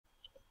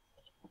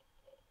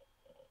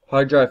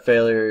Hard drive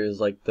failure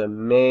is like the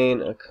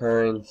main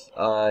occurrence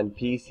on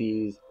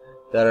PCs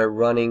that are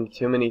running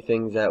too many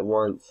things at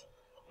once.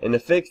 And to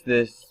fix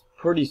this,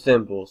 pretty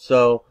simple.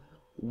 So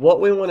what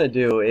we want to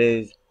do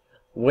is,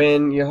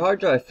 when your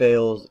hard drive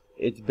fails,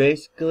 it's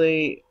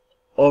basically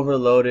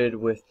overloaded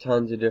with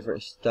tons of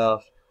different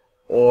stuff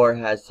or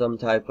has some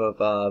type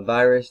of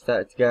virus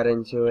that's got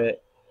into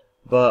it.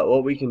 But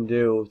what we can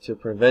do to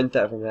prevent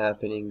that from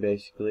happening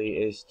basically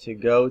is to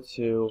go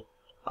to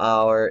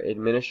our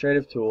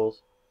administrative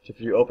tools. So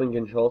if you open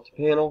Control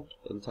Panel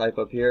and type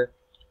up here,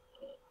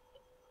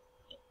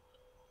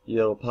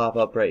 you'll pop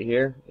up right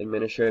here,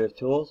 Administrative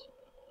Tools.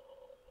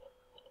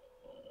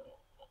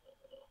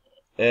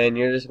 And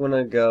you're just going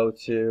to go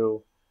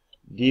to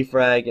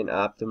Defrag and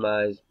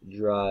Optimize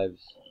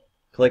Drives.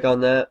 Click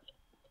on that.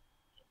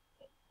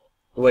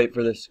 Wait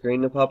for the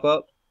screen to pop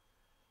up.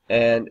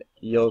 And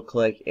you'll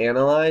click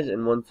Analyze,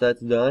 and once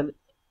that's done,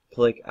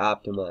 click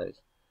Optimize.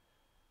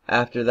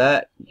 After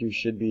that, you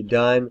should be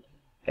done.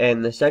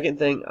 And the second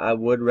thing I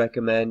would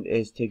recommend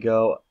is to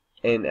go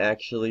and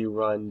actually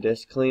run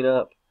disk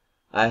cleanup.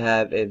 I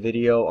have a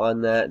video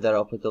on that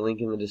I'll put the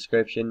link in the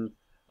description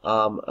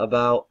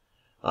about.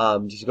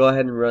 Just go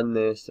ahead and run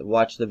this,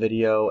 watch the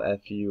video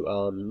if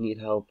you need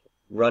help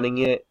running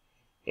it,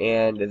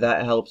 and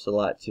that helps a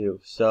lot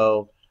too.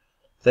 So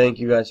thank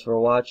you guys for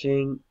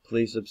watching.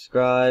 Please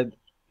subscribe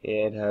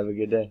and have a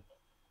good day.